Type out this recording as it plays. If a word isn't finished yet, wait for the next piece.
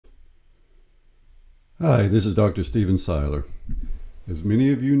Hi, this is Dr. Steven Seiler. As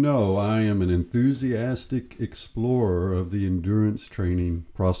many of you know, I am an enthusiastic explorer of the endurance training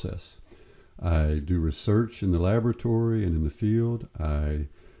process. I do research in the laboratory and in the field. I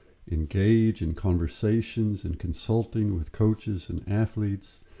engage in conversations and consulting with coaches and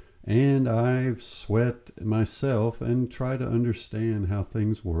athletes, and I sweat myself and try to understand how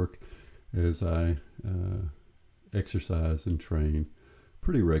things work as I exercise and train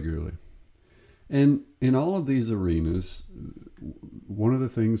pretty regularly. And in all of these arenas, one of the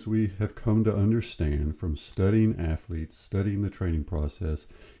things we have come to understand from studying athletes, studying the training process,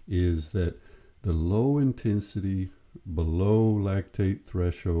 is that the low intensity, below lactate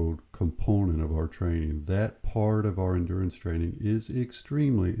threshold component of our training, that part of our endurance training, is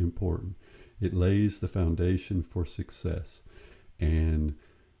extremely important. It lays the foundation for success. And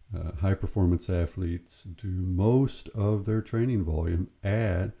high performance athletes do most of their training volume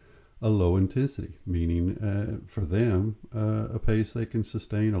at a low intensity, meaning for them a pace they can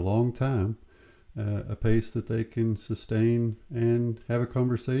sustain a long time, a pace that they can sustain and have a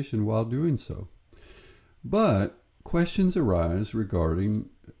conversation while doing so. But questions arise regarding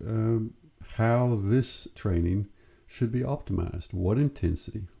how this training should be optimized. What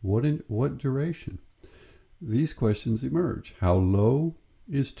intensity? What duration? These questions emerge. How low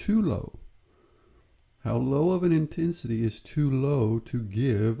is too low? How low of an intensity is too low to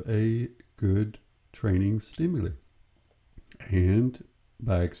give a good training stimuli? And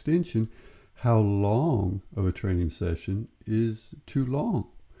by extension, how long of a training session is too long?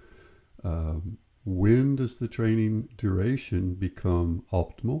 When does the training duration become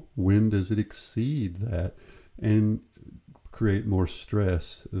optimal? When does it exceed that and create more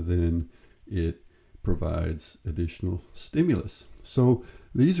stress than it provides additional stimulus? So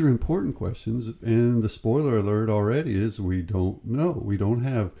these are important questions, and the spoiler alert already is we don't know. We don't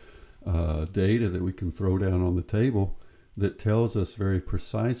have data that we can throw down on the table that tells us very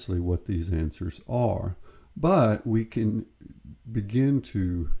precisely what these answers are. But we can begin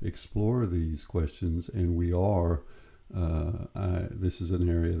to explore these questions, and we are. This is an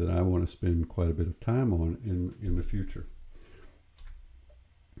area that I want to spend quite a bit of time on in the future.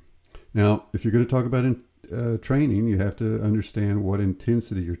 Now, if you're going to talk about training, you have to understand what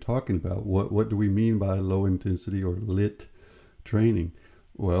intensity you're talking about. What do we mean by low intensity or LIT training?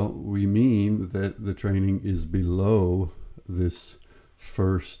 Well, we mean that the training is below this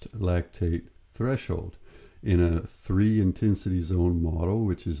first lactate threshold. In a 3 intensity zone model,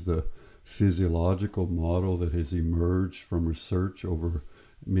 which is the physiological model that has emerged from research over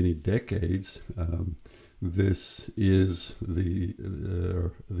many decades, this is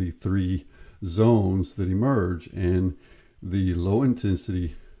the 3 zones that emerge, and the low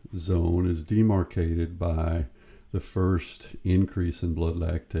intensity zone is demarcated by the first increase in blood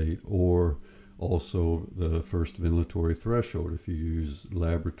lactate, or also the first ventilatory threshold if you use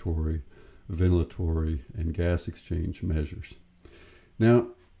laboratory ventilatory and gas exchange measures. Now,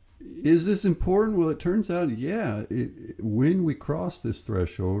 is this important? Well, it turns out, yeah, when we cross this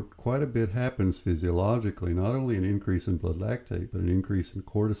threshold, quite a bit happens physiologically, not only an increase in blood lactate, but an increase in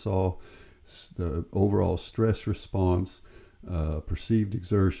cortisol, the overall stress response, perceived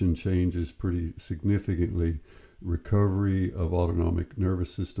exertion changes pretty significantly. Recovery of autonomic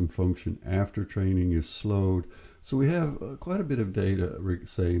nervous system function after training is slowed. So we have quite a bit of data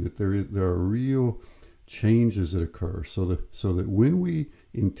saying that there are real changes that occur. So that when we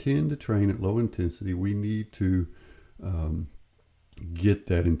intend to train at low intensity, we need to get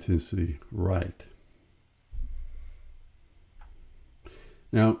that intensity right.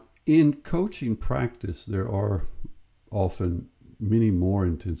 Now, in coaching practice, there are often many more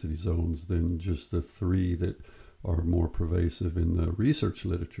intensity zones than just the 3 that are more pervasive in the research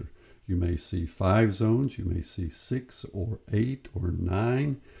literature. You may see 5 zones, you may see 6 or 8 or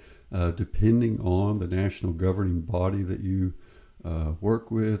 9, depending on the national governing body that you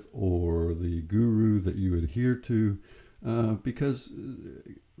work with or the guru that you adhere to, because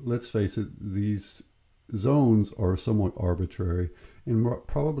let's face it, these zones are somewhat arbitrary and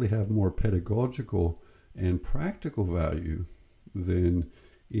probably have more pedagogical and practical value than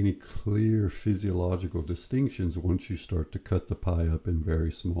any clear physiological distinctions once you start to cut the pie up in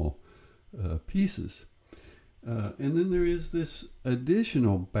very small pieces. And then there is this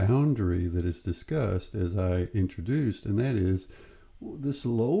additional boundary that is discussed as I introduced, and that is this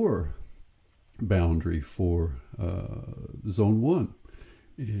lower boundary for zone 1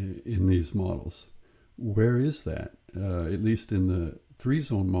 in these models. Where is that? At least in the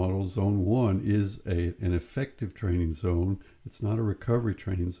 3-zone model, zone 1 is an effective training zone. It's not a recovery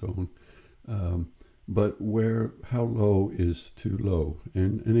training zone. But how low is too low?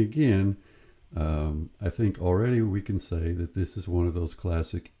 And again, I think already we can say that this is one of those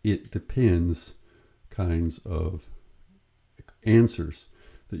classic "it depends" kinds of answers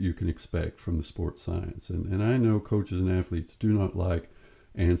that you can expect from the sports science. And I know coaches and athletes do not like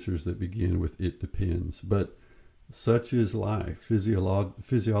answers that begin with "it depends," but such is life.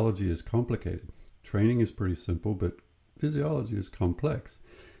 Physiology is complicated. Training is pretty simple, but physiology is complex.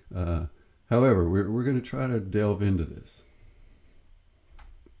 However, we're going to try to delve into this.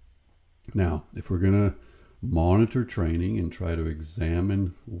 Now, if we're going to monitor training and try to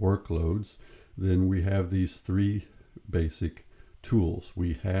examine workloads, then we have these three basic tools.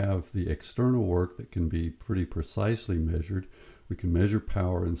 We have the external work that can be pretty precisely measured. We can measure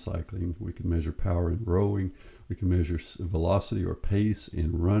power in cycling. We can measure power in rowing. We can measure velocity or pace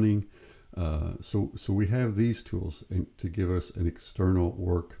in running. So we have these tools to give us an external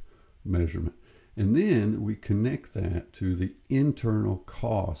work measurement. And then we connect that to the internal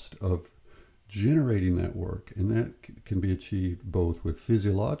cost of generating that work. And that can be achieved both with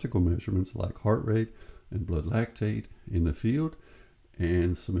physiological measurements like heart rate and blood lactate in the field,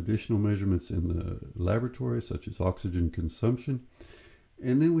 and some additional measurements in the laboratory, such as oxygen consumption.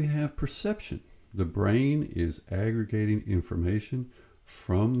 And then we have perception. The brain is aggregating information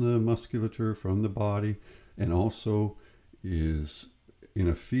from the musculature, from the body, and also is in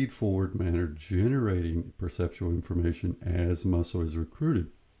a feed-forward manner generating perceptual information as muscle is recruited.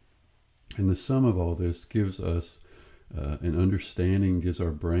 And the sum of all this gives us an understanding, gives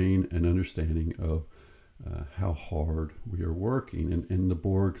our brain an understanding of how hard we are working. And the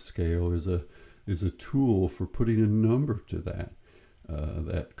Borg scale is a tool for putting a number to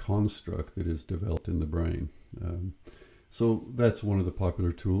that construct that is developed in the brain. So that's one of the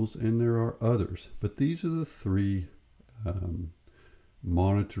popular tools, and there are others. But these are the three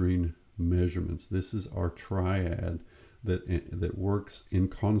monitoring measurements. This is our triad that works in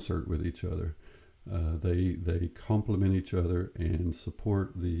concert with each other. They complement each other and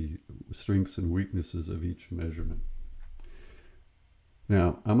support the strengths and weaknesses of each measurement.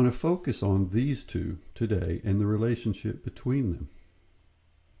 Now, I'm going to focus on these two today and the relationship between them.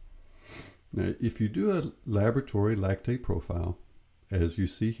 Now, if you do a laboratory lactate profile, as you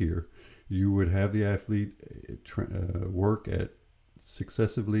see here, you would have the athlete work at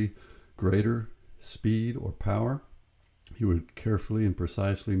successively greater speed or power. You would carefully and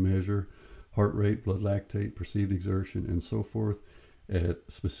precisely measure heart rate, blood lactate, perceived exertion, and so forth at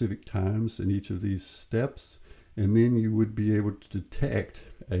specific times in each of these steps. And then you would be able to detect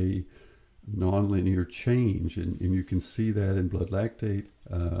a nonlinear change, and you can see that in blood lactate,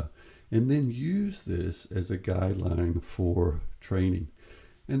 and then use this as a guideline for training.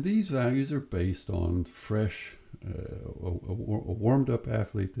 And these values are based on fresh, a warmed up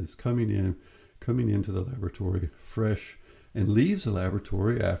athlete that's coming into the laboratory fresh and leaves the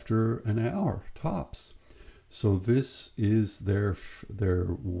laboratory after an hour tops. So this is their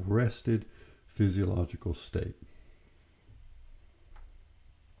rested physiological state.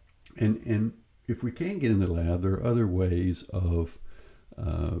 And if we can't get in the lab, there are other ways of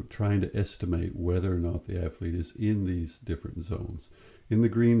trying to estimate whether or not the athlete is in these different zones. In the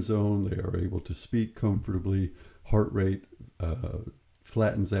green zone, they are able to speak comfortably. Heart rate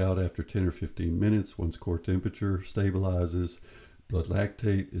flattens out after 10 or 15 minutes once core temperature stabilizes. Blood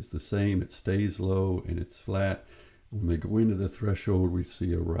lactate is the same. It stays low and it's flat. When they go into the threshold, we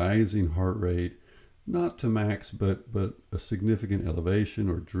see a rising heart rate, not to max, but a significant elevation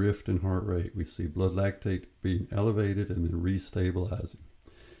or drift in heart rate. We see blood lactate being elevated and then restabilizing.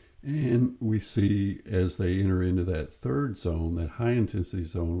 And we see, as they enter into that third zone, that high intensity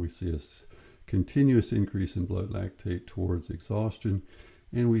zone, we see a continuous increase in blood lactate towards exhaustion,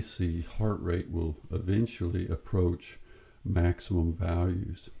 and we see heart rate will eventually approach maximum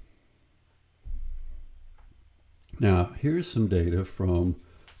values. Now, here's some data from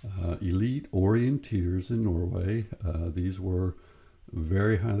elite orienteers in Norway. These were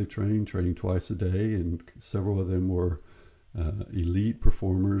very highly trained, training twice a day, and several of them were elite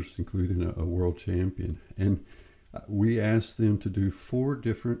performers, including a world champion. And we asked them to do 4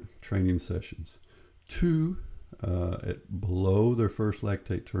 different training sessions, 2 at below their first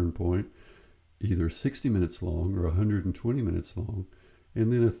lactate turn point, either 60 minutes long or 120 minutes long,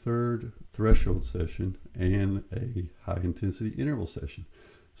 and then a third threshold session and a high intensity interval session.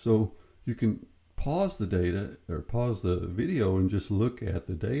 So you can pause the data or pause the video and just look at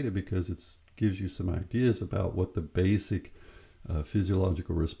the data, because it gives you some ideas about what the basic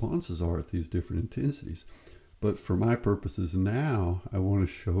physiological responses are at these different intensities. But for my purposes now, I want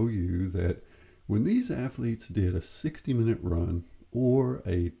to show you that when these athletes did a 60-minute run or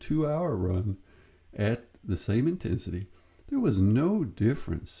a 2-hour run at the same intensity, there was no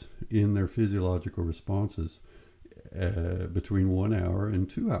difference in their physiological responses between 1 hour and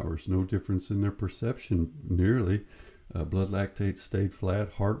 2 hours. No difference in their perception nearly. Blood lactate stayed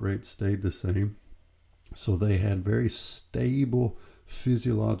flat, heart rate stayed the same. So they had very stable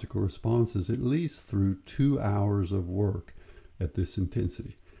physiological responses, at least through 2 hours of work at this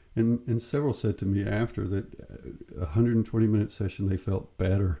intensity. And several said to me after that a 120-minute session, they felt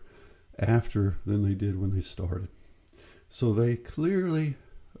better after than they did when they started. So they clearly,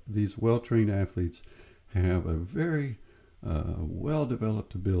 these well-trained athletes, have a very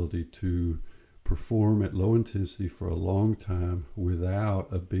well-developed ability to perform at low intensity for a long time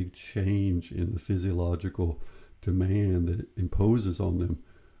without a big change in the physiological demand that it imposes on them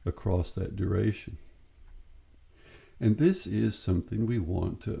across that duration. And this is something we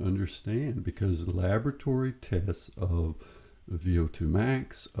want to understand, because laboratory tests of VO2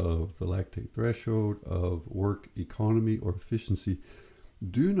 max, of the lactate threshold, of work economy or efficiency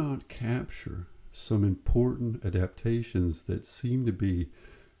do not capture some important adaptations that seem to be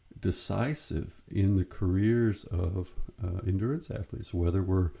decisive in the careers of endurance athletes, whether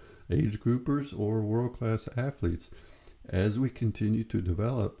we're age groupers or world-class athletes. As we continue to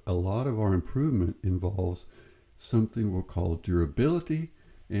develop, a lot of our improvement involves something we'll call durability,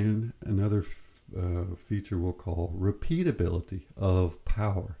 and another feature we'll call repeatability of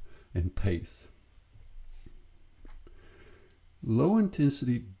power and pace. Low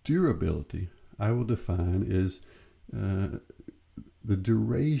intensity durability, I will define as the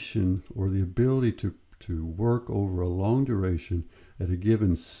duration or the ability to work over a long duration at a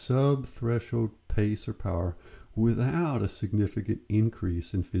given sub-threshold pace or power without a significant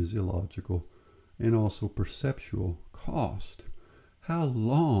increase in physiological and also perceptual cost. How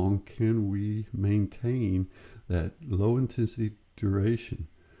long can we maintain that low intensity duration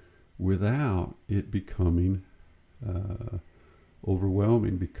without it becoming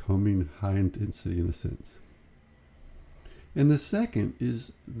overwhelming, becoming high intensity in a sense? And the second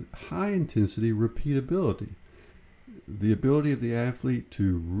is high intensity repeatability. The ability of the athlete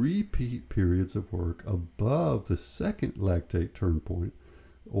to repeat periods of work above the second lactate turn point,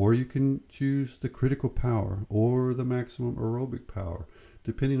 or you can choose the critical power or the maximum aerobic power,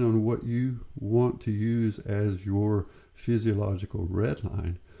 depending on what you want to use as your physiological red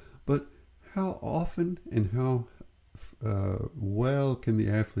line. But how often and how well can the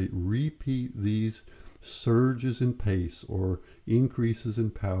athlete repeat these surges in pace or increases in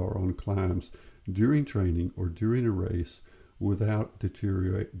power on climbs during training or during a race without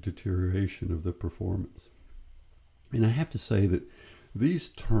deterioration of the performance? And I have to say that these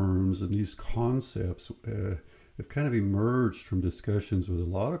terms and these concepts have kind of emerged from discussions with a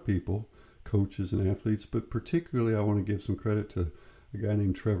lot of people, coaches and athletes, but particularly I want to give some credit to a guy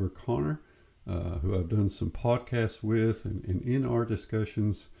named Trevor Connor, who I've done some podcasts with, and in our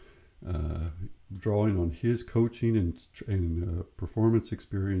discussions, drawing on his coaching and performance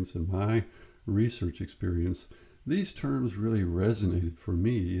experience and my research experience, these terms really resonated for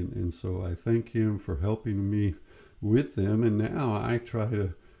me, and so I thank him for helping me with them, and now I try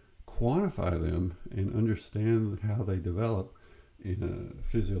to quantify them and understand how they develop in a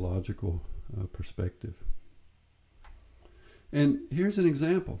physiological perspective. And here's an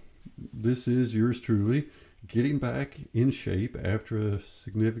example. This is yours truly getting back in shape after a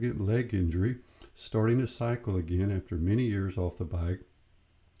significant leg injury, starting to cycle again after many years off the bike.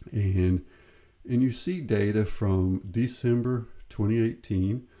 And you see data from December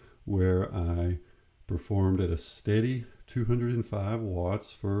 2018 where I performed at a steady 205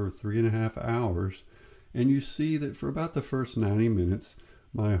 watts for 3.5 hours. And you see that for about the first 90 minutes,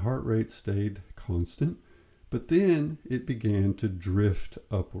 my heart rate stayed constant, but then it began to drift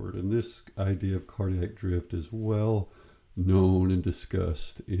upward. And this idea of cardiac drift is well known and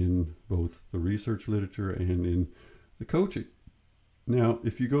discussed in both the research literature and in the coaching. Now,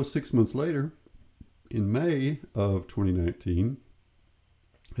 if you go 6 months later, in May of 2019,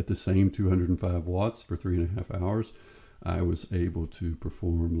 at the same 205 watts for 3.5 hours, I was able to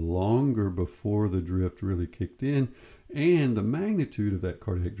perform longer before the drift really kicked in, and the magnitude of that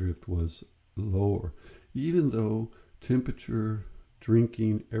cardiac drift was lower, even though temperature,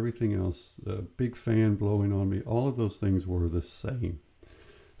 drinking, everything else, the big fan blowing on me, all of those things were the same.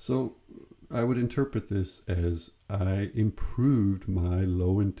 So I would interpret this as I improved my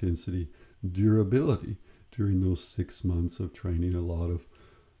low intensity durability during those 6 months of training a lot of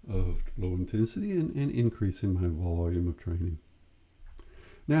low intensity and increasing my volume of training.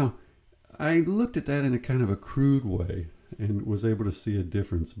 Now, I looked at that in a kind of a crude way and was able to see a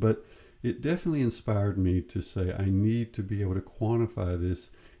difference, but it definitely inspired me to say I need to be able to quantify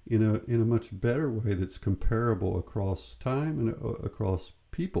this in a much better way that's comparable across time and across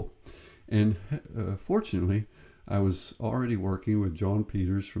people. And fortunately, I was already working with John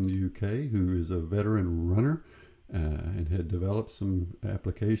Peters from the UK, who is a veteran runner and had developed some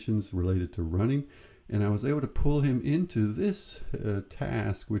applications related to running. And I was able to pull him into this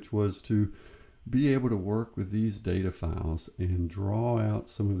task, which was to be able to work with these data files and draw out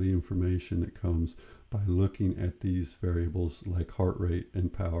some of the information that comes by looking at these variables like heart rate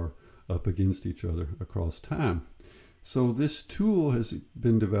and power up against each other across time. So this tool has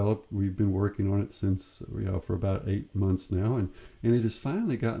been developed. We've been working on it since for about 8 months now, and it has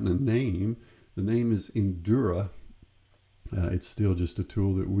finally gotten a name. The name is Endura. It's still just a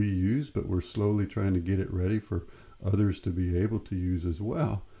tool that we use, but we're slowly trying to get it ready for others to be able to use as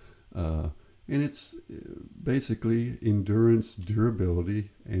well. And it's basically endurance, durability,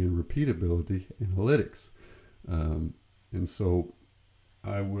 and repeatability analytics. And so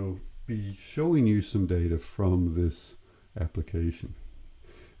I will be showing you some data from this application.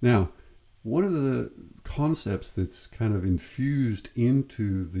 Now, one of the concepts that's kind of infused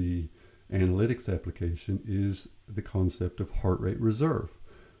into the analytics application is the concept of heart rate reserve.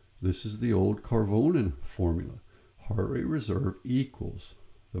 This is the old Karvonen formula. Heart rate reserve equals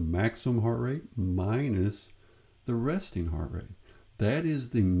the maximum heart rate minus the resting heart rate. That is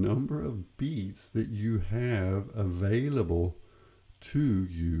the number of beats that you have available to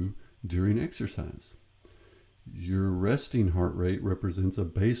you during exercise. Your resting heart rate represents a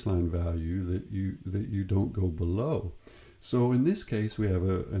baseline value that you don't go below. So in this case, we have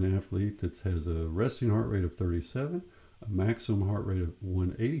an athlete that has a resting heart rate of 37, a maximum heart rate of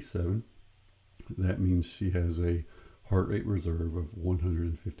 187. That means she has a heart rate reserve of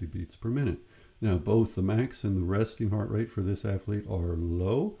 150 beats per minute. Now, both the max and the resting heart rate for this athlete are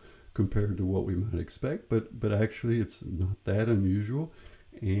low compared to what we might expect, but actually it's not that unusual,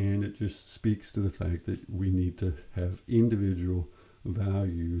 and it just speaks to the fact that we need to have individual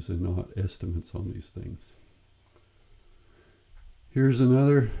values and not estimates on these things. Here's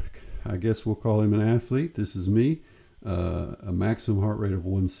another, I guess we'll call him an athlete. This is me. A maximum heart rate of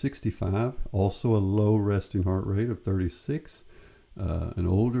 165, also a low resting heart rate of 36. An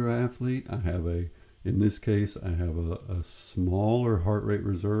older athlete, in this case, I have a smaller heart rate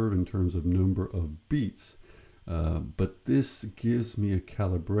reserve in terms of number of beats. But this gives me a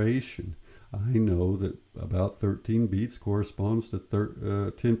calibration. I know that about 13 beats corresponds to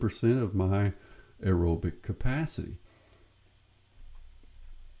 10% of my aerobic capacity.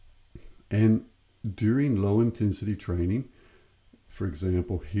 And during low intensity training, for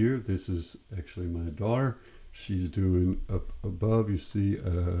example, here, this is actually my daughter. She's doing up above, you see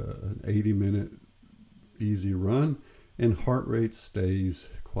an 80-minute easy run, and heart rate stays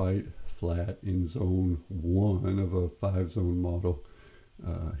quite flat in zone 1 of a 5-zone model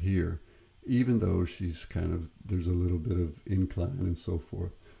here, even though she's there's a little bit of incline and so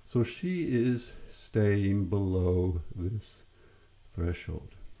forth. So she is staying below this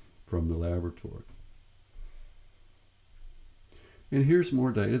threshold from the laboratory. And here's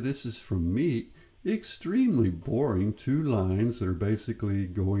more data. This is from MEET. Extremely boring. 2 lines that are basically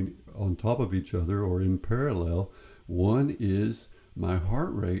going on top of each other or in parallel. One is my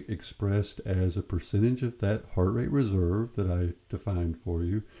heart rate expressed as a percentage of that heart rate reserve that I defined for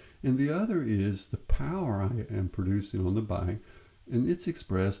you. And the other is the power I am producing on the bike. And it's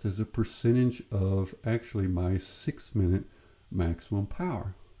expressed as a percentage of actually my 6-minute maximum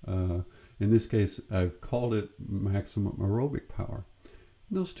power. In this case, I've called it maximum aerobic power.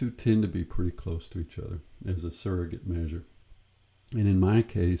 And those two tend to be pretty close to each other as a surrogate measure. And in my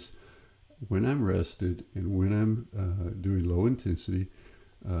case, when I'm rested and when I'm doing low intensity,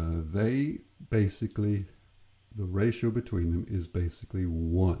 the ratio between them is basically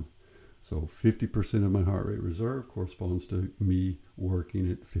 1. So 50% of my heart rate reserve corresponds to me working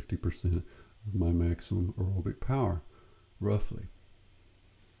at 50% of my maximum aerobic power, roughly.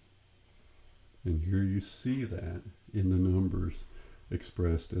 And here you see that in the numbers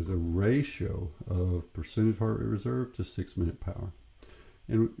expressed as a ratio of percentage heart rate reserve to 6-minute power.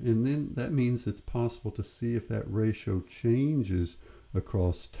 And then that means it's possible to see if that ratio changes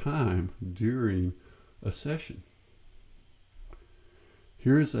across time during a session.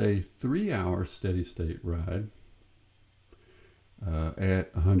 Here's a 3-hour steady state ride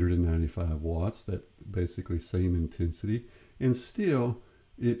at 195 watts. That's basically same intensity. And still,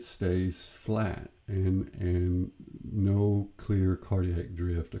 it stays flat and no clear cardiac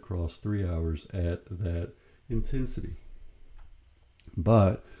drift across 3 hours at that intensity.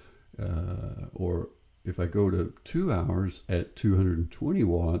 But, or if I go to 2 hours at 220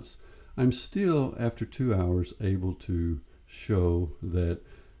 watts, I'm still, after 2 hours, able to show that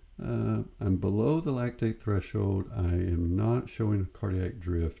I'm below the lactate threshold. I am not showing a cardiac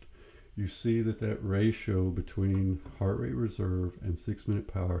drift. You see that that ratio between heart rate reserve and 6-minute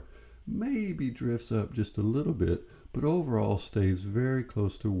power maybe drifts up just a little bit, but overall stays very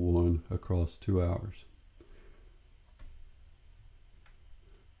close to 1 across 2 hours.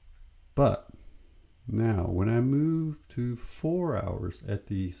 But now when I move to 4 hours at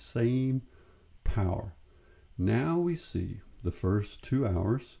the same power, now we see the first 2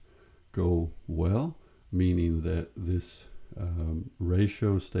 hours go well, meaning that this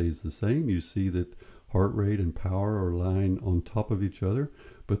ratio stays the same. You see that heart rate and power are lying on top of each other.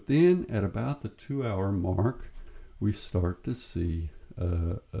 But then at about the 2-hour mark, we start to see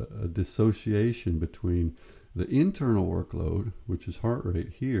a dissociation between the internal workload, which is heart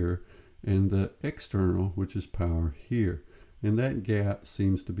rate here, and the external, which is power here. And that gap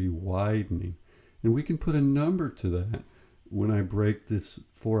seems to be widening. And we can put a number to that when I break this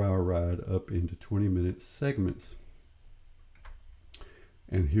 4-hour ride up into 20-minute segments.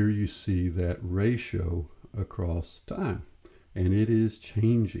 And here you see that ratio across time, and it is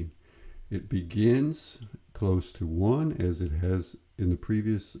changing. It begins close to 1, as it has in the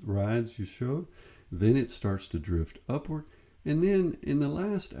previous rides you showed. Then it starts to drift upward, and then in the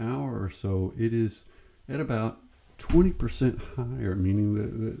last hour or so, it is at about 20% higher,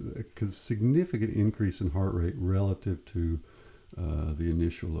 meaning a significant increase in heart rate relative to the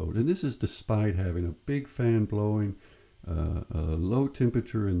initial load. And this is despite having a big fan blowing, a low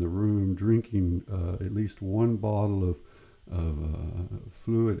temperature in the room, drinking at least 1 bottle of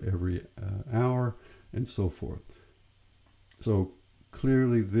fluid every hour, and so forth. So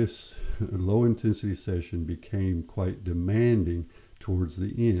clearly this low intensity session became quite demanding towards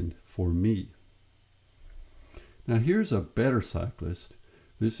the end for me. Now here's a better cyclist.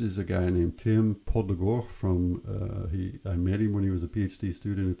 This is a guy named Tim Poldegor from, I met him when he was a PhD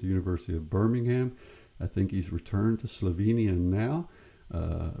student at the University of Birmingham. I think he's returned to Slovenia now,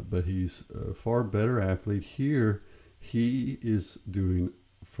 but he's a far better athlete. Here he is doing,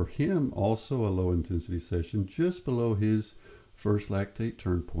 for him, also a low intensity session just below his first lactate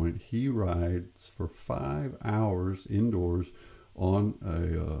turn point. He rides for 5 hours indoors on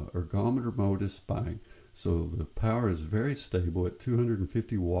a ergometer modus bike. So the power is very stable at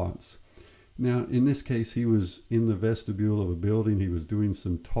 250 watts. Now, in this case, he was in the vestibule of a building. He was doing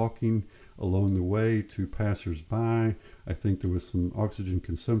some talking along the way to passersby. I think there was some oxygen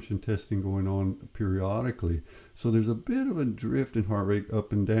consumption testing going on periodically. So there's a bit of a drift in heart rate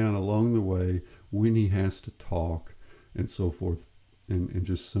up and down along the way when he has to talk and so forth, and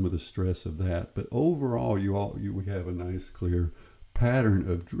just some of the stress of that. But overall, we have a nice clear pattern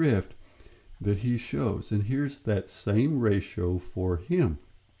of drift that he shows. And here's that same ratio for him.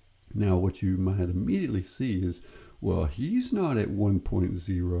 Now, what you might immediately see is, well, he's not at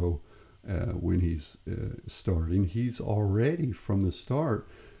 1.0 when he's starting. He's already from the start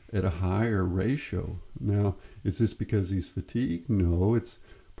at a higher ratio. Now, is this because he's fatigued? No, it's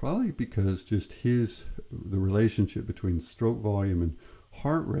probably because just the relationship between stroke volume and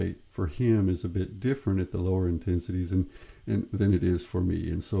heart rate for him is a bit different at the lower intensities and than it is for me.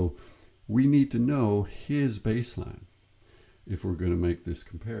 And so we need to know his baseline if we're going to make this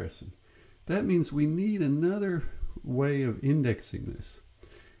comparison. That means we need another way of indexing this.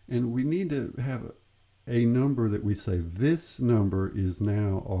 And we need to have a number that we say, this number is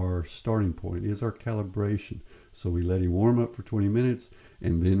now our starting point, is our calibration. So we let him warm up for 20 minutes,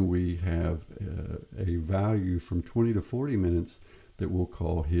 and then we have a value from 20 to 40 minutes that we'll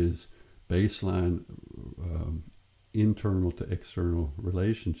call his baseline internal to external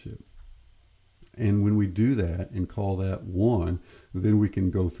relationship. And when we do that and call that 1, then we can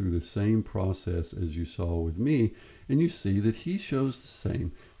go through the same process as you saw with me, and you see that he shows the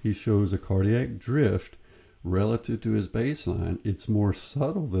same. He shows a cardiac drift relative to his baseline. It's more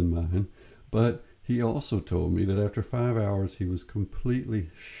subtle than mine, but he also told me that after 5 hours he was completely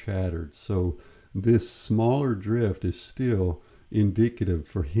shattered. So this smaller drift is still indicative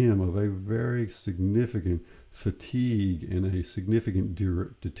for him of a very significant fatigue and a significant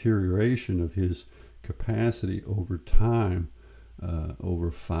deterioration of his capacity over time,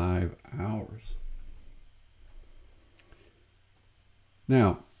 over 5 hours.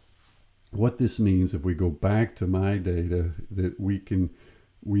 Now, what this means, if we go back to my data, that we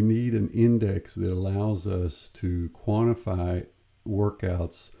need an index that allows us to quantify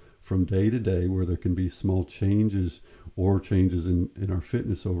workouts from day to day, where there can be small changes or changes in our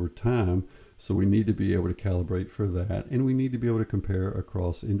fitness over time. So we need to be able to calibrate for that, and we need to be able to compare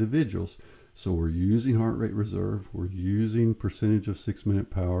across individuals. So we're using heart rate reserve, we're using percentage of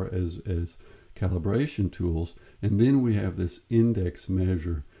 6-minute power as calibration tools, and then we have this index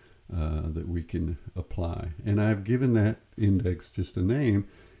measure that we can apply. And I've given that index just a name,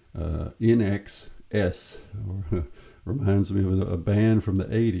 NXS, or reminds me of a band from the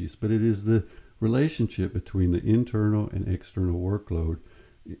 80s, but it is the relationship between the internal and external workload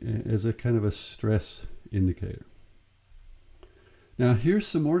as a kind of a stress indicator. Now here's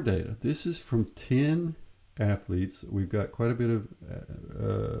some more data. This is from 10 athletes. We've got quite a bit of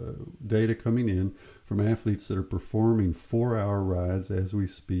data coming in from athletes that are performing 4-hour rides as we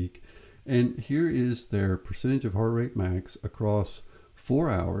speak. And here is their percentage of heart rate max across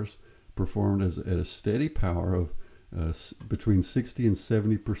 4 hours performed at a steady power of between 60 and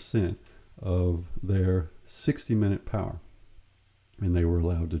 70% of their 60-minute power. And they were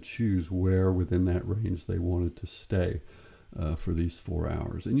allowed to choose where within that range they wanted to stay for these 4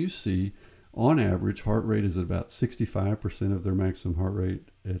 hours. And you see, on average, heart rate is at about 65% of their maximum heart rate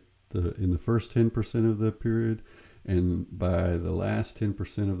in the first 10% of the period. And by the last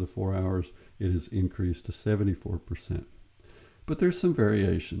 10% of the 4 hours, it has increased to 74%. But there's some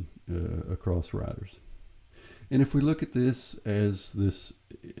variation across riders. And if we look at this as this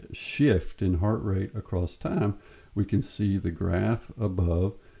shift in heart rate across time, we can see the graph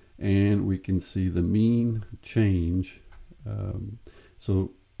above, and we can see the mean change.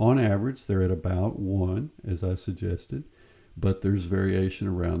 So on average, they're at about 1, as I suggested, but there's variation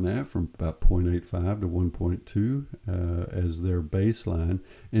around that from about 0.85 to 1.2 as their baseline.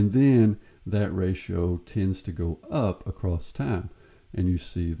 And then that ratio tends to go up across time. And you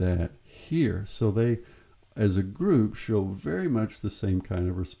see that here. So they, as a group, show very much the same kind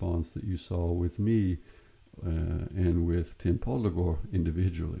of response that you saw with me and with Tim Poldegård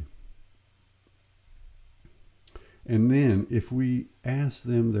individually. And then if we ask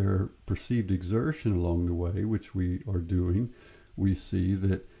them their perceived exertion along the way, which we are doing, we see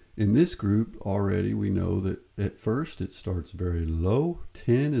that in this group already we know that at first it starts very low.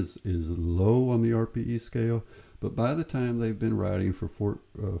 10 is low on the RPE scale, but by the time they've been riding for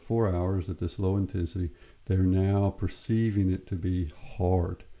 4 hours at this low intensity, they're now perceiving it to be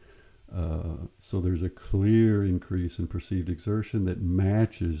hard. So there's a clear increase in perceived exertion that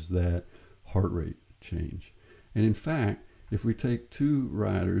matches that heart rate change. And in fact, if we take 2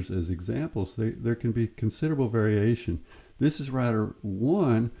 riders as examples, there can be considerable variation. This is rider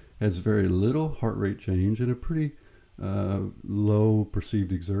 1, has very little heart rate change and a pretty low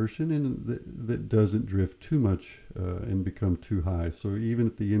perceived exertion, and that doesn't drift too much and become too high. So even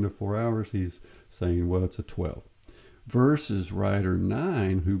at the end of 4 hours, he's saying, well, it's a 12. Versus rider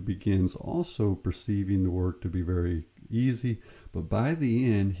 9, who begins also perceiving the work to be very easy, but by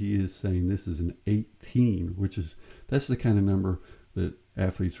the end he is saying this is an 18, that's the kind of number that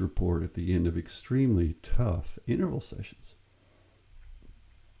athletes report at the end of extremely tough interval sessions.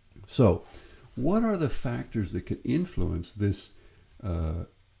 So what are the factors that could influence this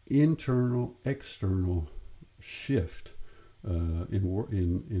internal external shift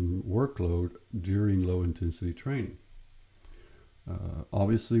in workload during low intensity training?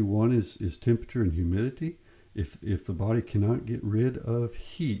 Obviously one is temperature and humidity. If the body cannot get rid of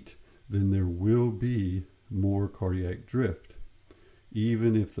heat, then there will be more cardiac drift,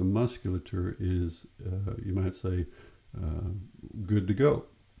 even if the musculature is, you might say, good to go.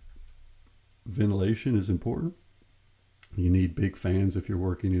 Ventilation is important. You need big fans if you're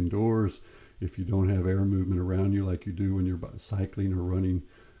working indoors, if you don't have air movement around you like you do when you're cycling or running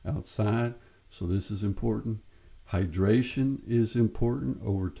outside. So this is important. Hydration is important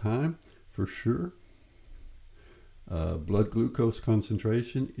over time, for sure. Blood glucose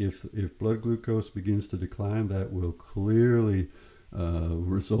concentration, if blood glucose begins to decline, that will clearly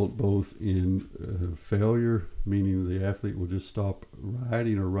result both in failure, meaning the athlete will just stop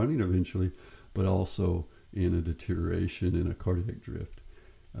riding or running eventually, but also in a deterioration in a cardiac drift.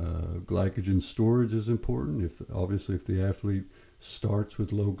 Glycogen storage is important. Obviously if the athlete starts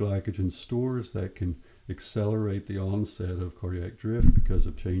with low glycogen stores, that can accelerate the onset of cardiac drift because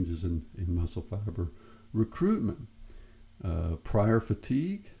of changes in muscle fiber recruitment. Prior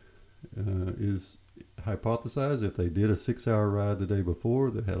fatigue is hypothesized. If they did a 6-hour ride the day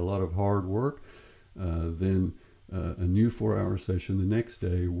before that had a lot of hard work, then a new 4-hour session the next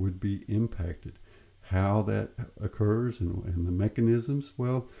day would be impacted. How that occurs and the mechanisms,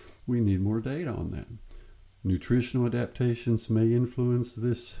 well, we need more data on that. Nutritional adaptations may influence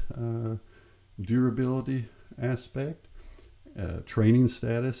this durability aspect. Training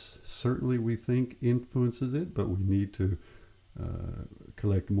status certainly we think influences it, but we need to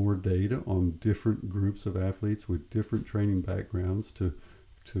collect more data on different groups of athletes with different training backgrounds to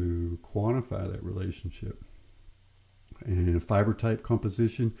quantify that relationship. And fiber type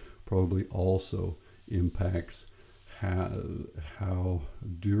composition probably also impacts how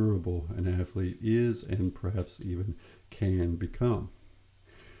durable an athlete is and perhaps even can become.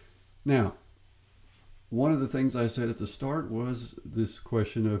 Now, one of the things I said at the start was this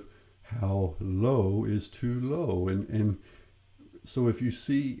question of how low is too low. And so if you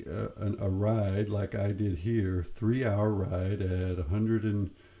see a ride like I did here, 3-hour ride at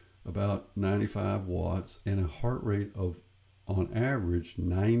 95 watts and a heart rate of, on average,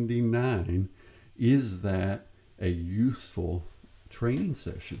 99, is that a useful training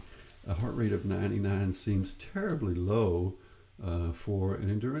session? A heart rate of 99 seems terribly low for an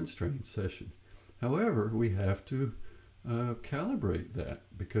endurance training session. However, we have to calibrate that,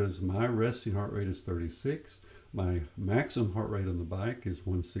 because my resting heart rate is 36. My maximum heart rate on the bike is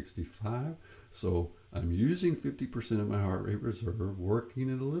 165. So I'm using 50% of my heart rate reserve,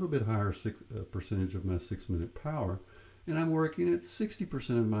 working at a little bit higher percentage of my 6-minute power, and I'm working at 60%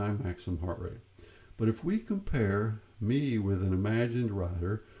 of my maximum heart rate. But if we compare me with an imagined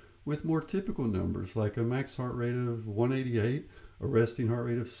rider with more typical numbers, like a max heart rate of 188, a resting heart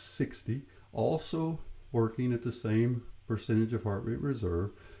rate of 60, also working at the same percentage of heart rate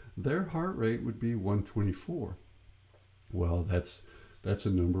reserve, their heart rate would be 124. Well, that's a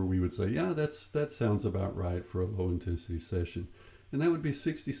number we would say, yeah, that sounds about right for a low intensity session. And that would be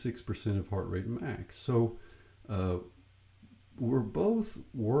 66% of heart rate max. So we're both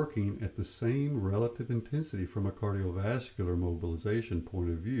working at the same relative intensity from a cardiovascular mobilization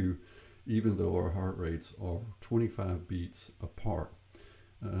point of view, even though our heart rates are 25 beats apart.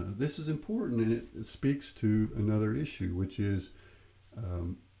 This is important, and it speaks to another issue, which is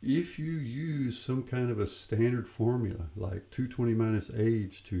if you use some kind of a standard formula like 220 minus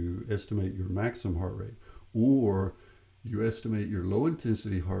age to estimate your maximum heart rate, or you estimate your low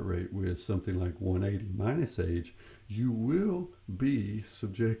intensity heart rate with something like 180 minus age, you will be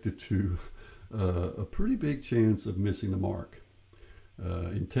subjected to a pretty big chance of missing the mark.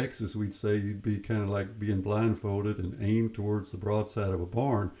 In Texas, we'd say you'd be kind of like being blindfolded and aimed towards the broadside of a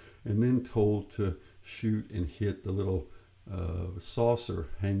barn and then told to shoot and hit the little saucer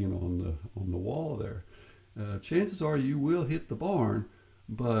hanging on the wall there. Chances are you will hit the barn,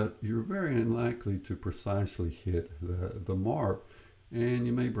 but you're very unlikely to precisely hit the mark, and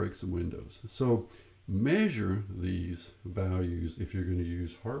you may break some windows. So measure these values if you're going to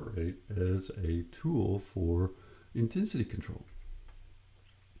use heart rate as a tool for intensity control.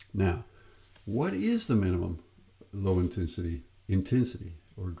 Now, what is the minimum low intensity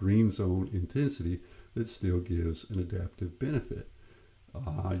or green zone intensity that still gives an adaptive benefit?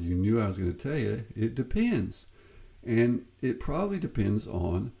 You knew I was going to tell you, it depends. And it probably depends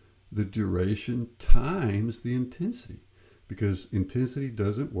on the duration times the intensity, because intensity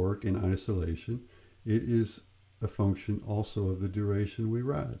doesn't work in isolation. It is a function also of the duration we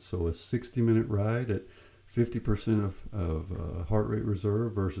ride. So a 60-minute ride at 50% of heart rate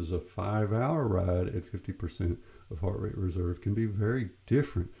reserve versus a 5-hour ride at 50% of heart rate reserve can be very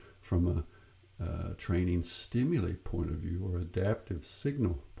different from a training stimuli point of view or adaptive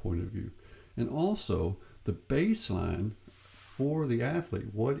signal point of view. And also the baseline for the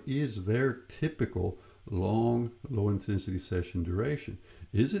athlete. What is their typical long, low intensity session duration?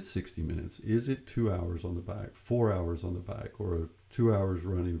 Is it 60 minutes? Is it 2 hours on the bike, 4 hours on the bike, or 2 hours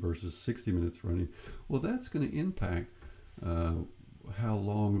running versus 60 minutes running? Well, that's going to impact how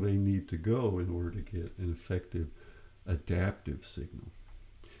long they need to go in order to get an effective adaptive signal.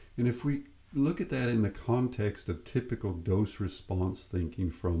 And if we look at that in the context of typical dose response thinking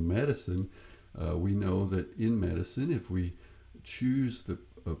from medicine, we know that in medicine, if we choose the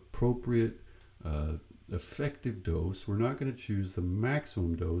appropriate effective dose, we're not going to choose the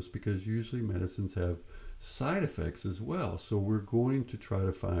maximum dose, because usually medicines have side effects as well. So we're going to try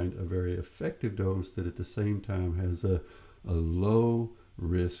to find a very effective dose that at the same time has a low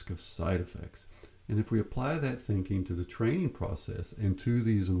risk of side effects. And if we apply that thinking to the training process and to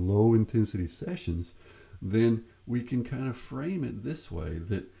these low intensity sessions, then we can kind of frame it this way,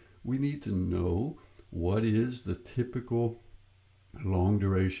 that we need to know what is the typical long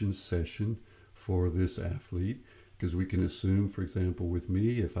duration session for this athlete, because we can assume, for example, with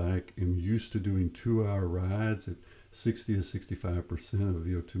me, if I am used to doing 2-hour rides at 60 to 65% of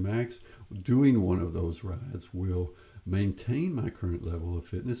VO2 max, doing one of those rides will maintain my current level of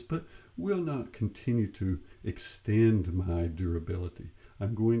fitness, but will not continue to extend my durability.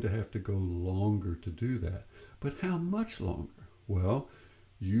 I'm going to have to go longer to do that. But how much longer? Well,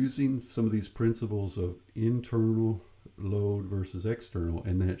 using some of these principles of internal load versus external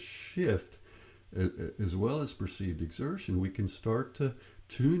and that shift, as well as perceived exertion, we can start to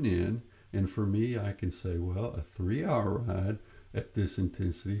tune in. And for me, I can say, well, a 3-hour ride at this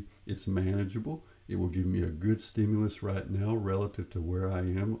intensity is manageable. It will give me a good stimulus right now relative to where I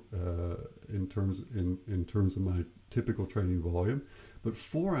am in terms of my typical training volume. But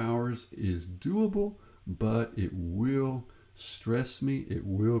 4 hours is doable, but it will stress me. It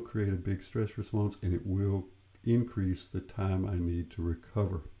will create a big stress response, and it will increase the time I need to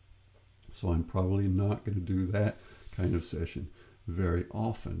recover. So I'm probably not going to do that kind of session very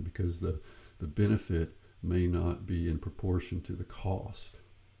often because the benefit may not be in proportion to the cost.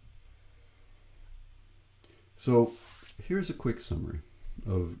 So here's a quick summary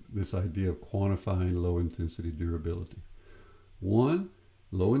of this idea of quantifying low intensity durability. 1,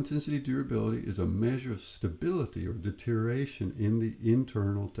 low intensity durability is a measure of stability or deterioration in the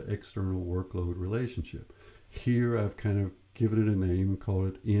internal to external workload relationship. Here I've kind of given it a name and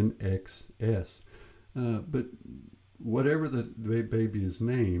called it NXS. But whatever the baby is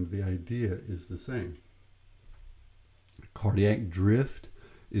named, the idea is the same. Cardiac drift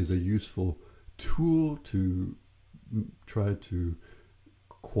is a useful tool to try to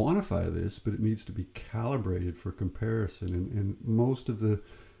quantify this, but it needs to be calibrated for comparison. And most of the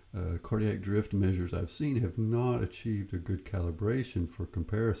cardiac drift measures I've seen have not achieved a good calibration for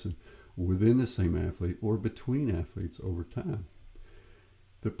comparison within the same athlete or between athletes over time.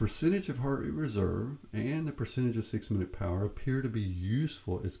 The percentage of heart rate reserve and the percentage of 6-minute power appear to be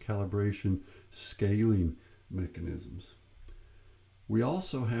useful as calibration scaling mechanisms. We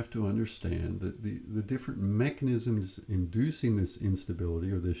also have to understand that the different mechanisms inducing this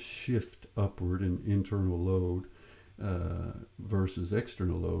instability or this shift upward in internal load versus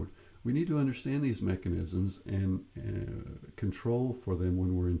external load, we need to understand these mechanisms and control for them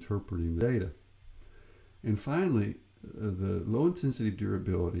when we're interpreting the data. And finally, the low intensity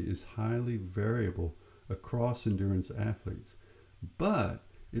durability is highly variable across endurance athletes, but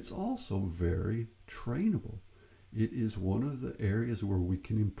it's also very trainable. It is one of the areas where we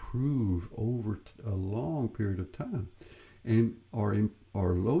can improve over a long period of time. And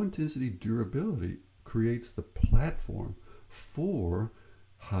our low intensity durability creates the platform for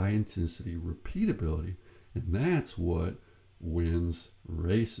high intensity repeatability. And that's what wins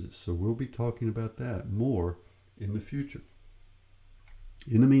races. So we'll be talking about that more in the future.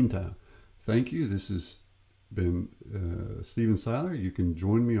 In the meantime, thank you. This has been Stephen Seiler. You can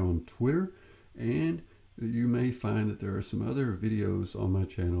join me on Twitter, and you may find that there are some other videos on my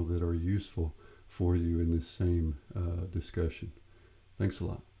channel that are useful for you in this same discussion. Thanks a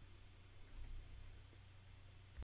lot.